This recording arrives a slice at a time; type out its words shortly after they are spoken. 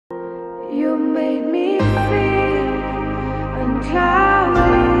You made me feel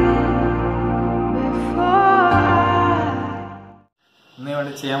unclouded before ഇന്ന്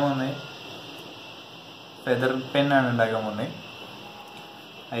ഇവിടെ ചെയ്യാൻ പോകുന്നത് ഫെദർ പെന്നാണ് ഉണ്ടാക്കാൻ പോകുന്നത്.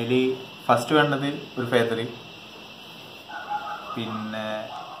 അതിൽ ഫസ്റ്റ് വേണ്ടത് ഒരു ഫെദർ, പിന്നെ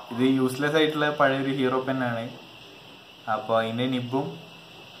ഇത് യൂസ്ലെസ് ആയിട്ടുള്ള പഴയൊരു ഹീറോ പെന്നാണ്. അപ്പോൾ അതിൻ്റെ നിബും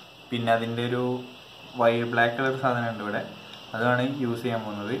പിന്നെ അതിൻ്റെ ഒരു ബ്ലാക്ക് കളർ സാധനമുണ്ട് ഇവിടെ, അതാണ് യൂസ് ചെയ്യാൻ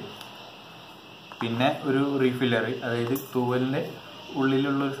പോകുന്നത്. പിന്നെ ഒരു റീഫില്ലർ, അതായത് തൂവലിൻ്റെ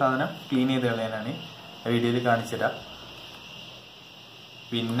ഉള്ളിലുള്ളൊരു സാധനം ക്ലീൻ ചെയ്ത് കളയാനാണ്, വീഡിയോയിൽ കാണിച്ചുതരാം.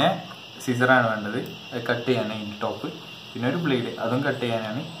 പിന്നെ സിസറാണ് വേണ്ടത്, അത് കട്ട് ചെയ്യാനാണ് ഈ ടോപ്പ്. പിന്നെ ഒരു ബ്ലേഡ്, അതും കട്ട്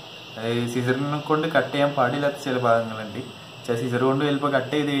ചെയ്യാനാണ്. സിസറിനെ കൊണ്ട് കട്ട് ചെയ്യാൻ പാടില്ലാത്ത ചില ഭാഗങ്ങളുണ്ട്. സിസർ കൊണ്ട് ചിലപ്പോൾ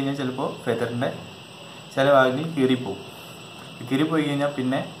കട്ട് ചെയ്ത് കഴിഞ്ഞാൽ ചിലപ്പോൾ ഫെദറിൻ്റെ ചില ഭാഗങ്ങൾ കീറിപ്പോവും. കീറിപ്പോയി കഴിഞ്ഞാൽ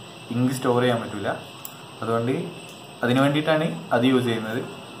പിന്നെ ഇങ്ക് സ്റ്റോർ ചെയ്യാൻ പറ്റില്ല. അതുകൊണ്ട് അതിന് വേണ്ടിയിട്ടാണ് അത് യൂസ് ചെയ്യുന്നത്.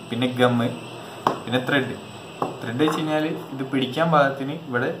 പിന്നെ ഗമ്മ്, പിന്നെ ത്രെഡ് വെച്ച് കഴിഞ്ഞാൽ ഇത് പിടിക്കാൻ പാകത്തിന്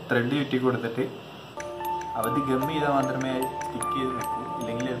ഇവിടെ ത്രെഡ് ചുറ്റി കൊടുത്തിട്ട് അത് ഗം ചെയ്താൽ മാത്രമേ സ്റ്റിക്ക് ചെയ്ത് നിൽക്കൂ,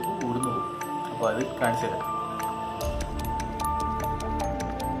 ഇല്ലെങ്കിൽ അത് ഊർന്നു പോകും. അപ്പോൾ അത് കാണിച്ചു തരാം.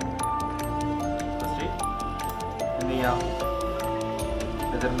 ഫസ്റ്റ് എന്ത് ചെയ്യാം,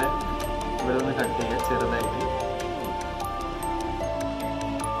 ഫെദറിൻ്റെ ഇവിടെ ഒന്ന് കട്ട് ചെയ്യുക ചെറുതായിട്ട്.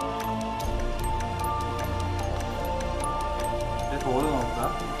 ഹോള് നോക്കുക,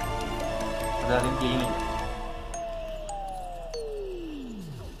 അതാദ്യം ക്ലീൻ ചെയ്യും.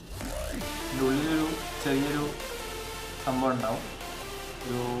 ഇതിൻ്റെ ഉള്ളിലൊരു ചെറിയൊരു സംഭവം ഉണ്ടാവും,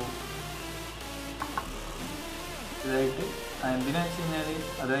 ഒരു ഇതായിട്ട്. എന്തിനാ വെച്ച് കഴിഞ്ഞാൽ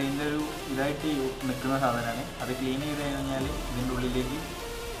അത് അതിൻ്റെ ഒരു ഇതായിട്ട് നിൽക്കുന്ന സാധനമാണ്. അത് ക്ലീൻ ചെയ്ത് കഴിഞ്ഞാൽ ഇതിൻ്റെ ഉള്ളിലേക്ക്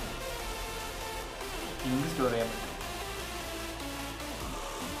ഇങ്ക് സ്റ്റോർ ചെയ്യാൻ പറ്റും.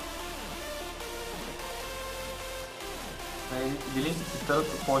 അതായത് ഇതിൽ ഇത്ര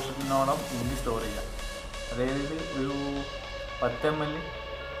പോർഷനോളം ഇങ്ക് സ്റ്റോർ ചെയ്യാം. അതായത് ഒരു 10 ml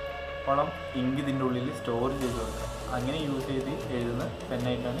ഓളം ഇങ്ക് ഇതിൻ്റെ ഉള്ളിൽ സ്റ്റോർ ചെയ്ത് വെക്കുക. അങ്ങനെ യൂസ് ചെയ്ത് എഴുതുന്ന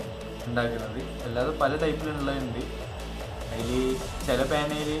പെന്നായിട്ടാണ് ഉണ്ടാക്കുന്നത്. അല്ലാതെ പല ടൈപ്പിലുള്ളതുണ്ട്. അതിൽ ചില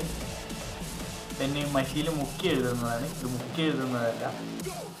പേനയിൽ പെന്ന് മഷിയിൽ മുക്കി എഴുതുന്നതാണ്, ഇത് മുക്കി എഴുതുന്നതല്ല,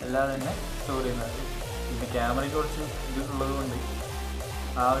 അല്ലാതെ തന്നെ സ്റ്റോർ ചെയ്യുന്നത്. പിന്നെ ക്യാമറയ്ക്ക് കുറച്ച് ഇതുള്ളത് കൊണ്ട്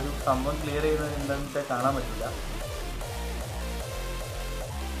ആ ഒരു സംഭവം ക്ലിയർ ചെയ്യുന്നത് എന്താണെന്ന് വെച്ചാൽ കാണാൻ പറ്റില്ല.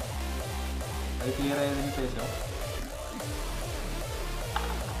 അത് ക്ലിയർ ആയതിനു ശേഷം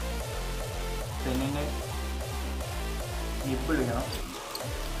പെന്നിൻ്റെ നിപ്പ് എടുക്കണം.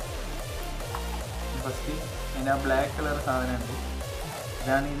 ഫസ്റ്റ് അതിൻ്റെ ആ ബ്ലാക്ക് കളർ സാധനമുണ്ട്,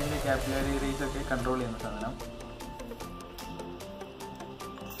 ഇതാണ് ഇതിൻ്റെ കാപ്പിലറി റേസൊക്കെ കൺട്രോൾ ചെയ്യുന്ന സാധനം.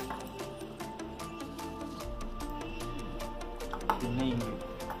 പിന്നെ ഇങ്ക്,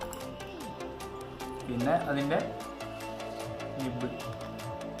 പിന്നെ അതിൻ്റെ നിബ്.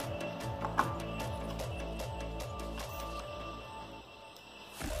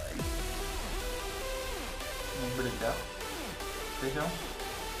 നിബെടുക്കുക. ശേഷം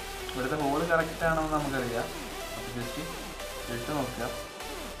ഇവിടുത്തെ ഹോള് കറക്റ്റ് ആണോ എന്ന് നമുക്കറിയാം. അപ്പോൾ ജസ്റ്റ് ഇട്ട് നോക്കുക,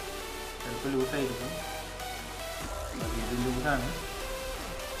 ചിലപ്പോൾ ലൂസായിരിക്കും. ഇത് ലൂസാണ്,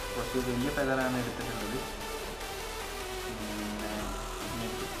 കുറച്ച് വലിയ ഫെദറാണ് എടുത്തിട്ടുള്ളത്. പിന്നെ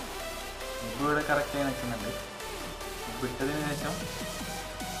നിബ് ഇവിടെ കറക്റ്റായി നിൽക്കുന്നുണ്ട്. നിബ് ഇട്ടതിന് ശേഷം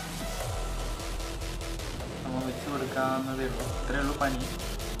നമ്മൾ വെച്ച് കൊടുക്കാവുന്നതേ ഉള്ളൂ. ഇത്രയേ ഉള്ളൂ പണി.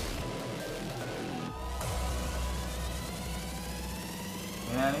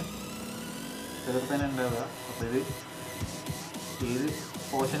 ഇങ്ങനെയാണ് ഫെദർ പെൻ ഉണ്ടാവുക. അപ്പോൾ ഇത് ഏത്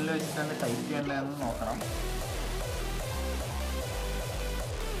പോർഷനിൽ വെച്ചിട്ടാണ് ടൈപ്പ് ചെയ്യേണ്ടതെന്ന് നോക്കണം.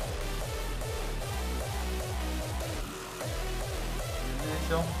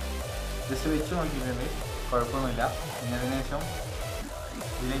 അതിനുശേഷം ജസ്റ്റ് വെച്ച് നോക്കിയിട്ടുണ്ട്, കുഴപ്പമൊന്നുമില്ല. പിന്നെ അതിനുശേഷം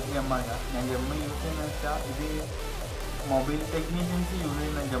ഇതിലേക്ക് ഗമ്മാക്കുക. ഞാൻ ഗമ്മ് യൂസ് ചെയ്യുന്നത് വെച്ചാൽ ഇത് മൊബൈൽ ടെക്നീഷ്യൻസ് യൂസ്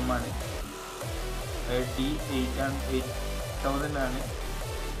ചെയ്യുന്ന ഗമ്മാണ്. T8000 ആണ്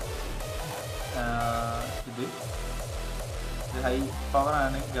ഇത് ഹൈ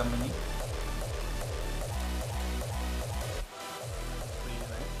പവറാണ് ഗമ്മിന്.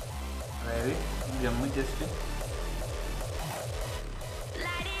 അതായത് ഗമ്മ് ജസ്റ്റ്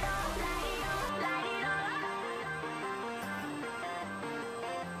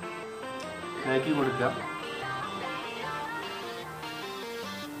ഇതാക്കി കൊടുക്കുക.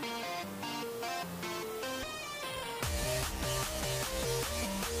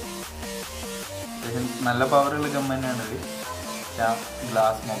 നല്ല പവറുള്ള ഗം തന്നെയാണിത്.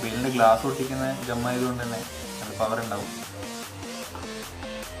 ഗ്ലാസ് മൊബൈലിൻ്റെ ഗ്ലാസ് ഒട്ടിക്കുന്ന ഗമ്മായതുകൊണ്ട് തന്നെ നല്ല പവർ ഉണ്ടാവും.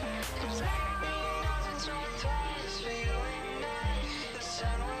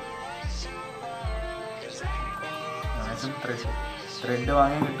 ഏകദേശം 3 ത്രെഡ്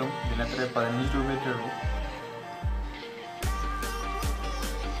വാങ്ങാൻ കിട്ടും. ഇതിനെത്ര 15 രൂപയൊക്കെ ഉള്ളൂ.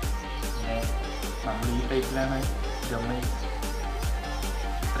 പിന്നെ നമ്മൾ ഈ ടൈപ്പിലാണ് ഗമ്മ്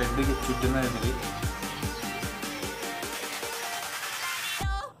ത്രെഡ് ചുറ്റുന്ന ഇതിൽ.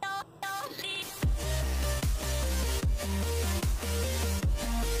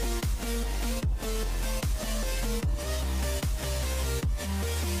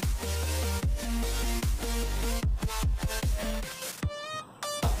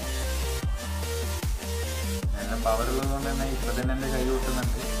 നല്ല പവർ ഉള്ളതുകൊണ്ട് തന്നെ ഇപ്പം തന്നെ എൻ്റെ കൈ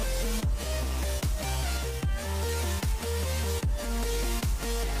കൊട്ടുന്നുണ്ട്.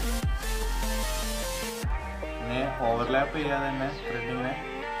 പിന്നെ ഓവർലാപ്പ് ചെയ്യാതെ തന്നെ ത്രെഡിങ്ങനെ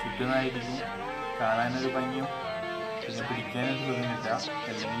ചുറ്റുന്നതായിരിക്കും കാണാനൊരു ഭംഗിയും പിന്നെ പിടിക്കാനൊരു സുഖം കിട്ടുക.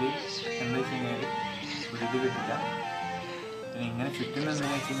 അല്ലെങ്കിൽ എന്താ വെച്ച് കഴിഞ്ഞാൽ പിടിച്ച് കിട്ടില്ല. പിന്നെ ഇങ്ങനെ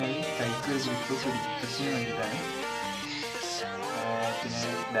ചുറ്റുന്നതെന്ന് വെച്ച് കഴിഞ്ഞാൽ കൈക്ക് ഒരു ഗ്രിപ്പ് പിടിക്കുന്നതിന് വേണ്ടിയിട്ടാണ്. പിന്നെ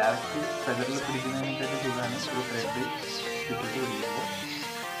ഡയറക്റ്റ് ഫെദറിൽ പിടിക്കുന്നതിനേക്കാട്ട് സുഖമാണ് ഒരു ത്രെഡ് ചുറ്റിട്ട് പിടിക്കുമ്പോൾ.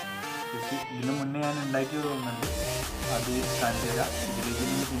 ഇതിന് മുന്നേ ഞാൻ ഉണ്ടാക്കി തോന്നുന്നുണ്ട്, അത് കാണിച്ചു തരാം. ഇതിലേക്ക്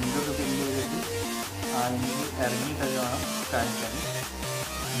ഇഞ്ചൊക്കെ ഫില്ല് ചെയ്തിട്ട് ആ ഇഞ്ച് ഇറങ്ങിയിട്ടൊക്കെ വേണം കാണിക്കാൻ.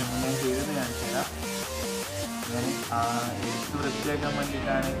 ഇതിന് മുന്നേ ചെയ്തത് കാണിച്ചു തരാം. ഞാൻ എടുത്ത് വൃത്തിയാക്കാൻ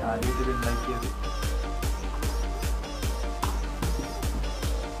വേണ്ടിയിട്ടാണ് ആദ്യമായിട്ട് ഇത് ഉണ്ടാക്കിയത്.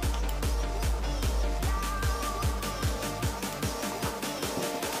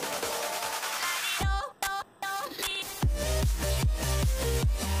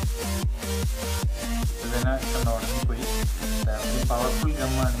 ഇതിനെ ഉണങ്ങിപ്പോയി. പവർഫുൾ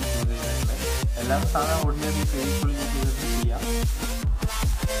ഗമ്മാണ് യൂസ് ചെയ്തിട്ടുള്ളത്. എല്ലാം സാധാരണ ഓർഡിനറി ഫെവിക്കോൾ യൂസ് ചെയ്തിട്ട് ചെയ്യാം.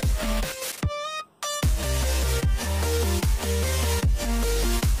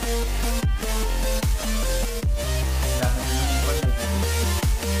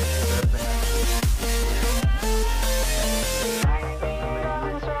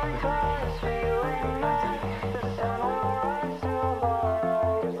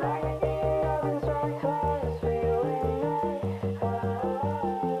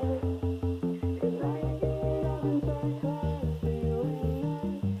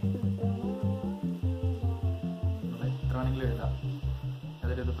 എത്ര വേണമെങ്കിലും എഴുതാം,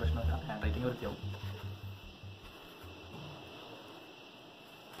 അതൊരു പ്രശ്നമില്ല. Hand writing വൃത്തിയാവും.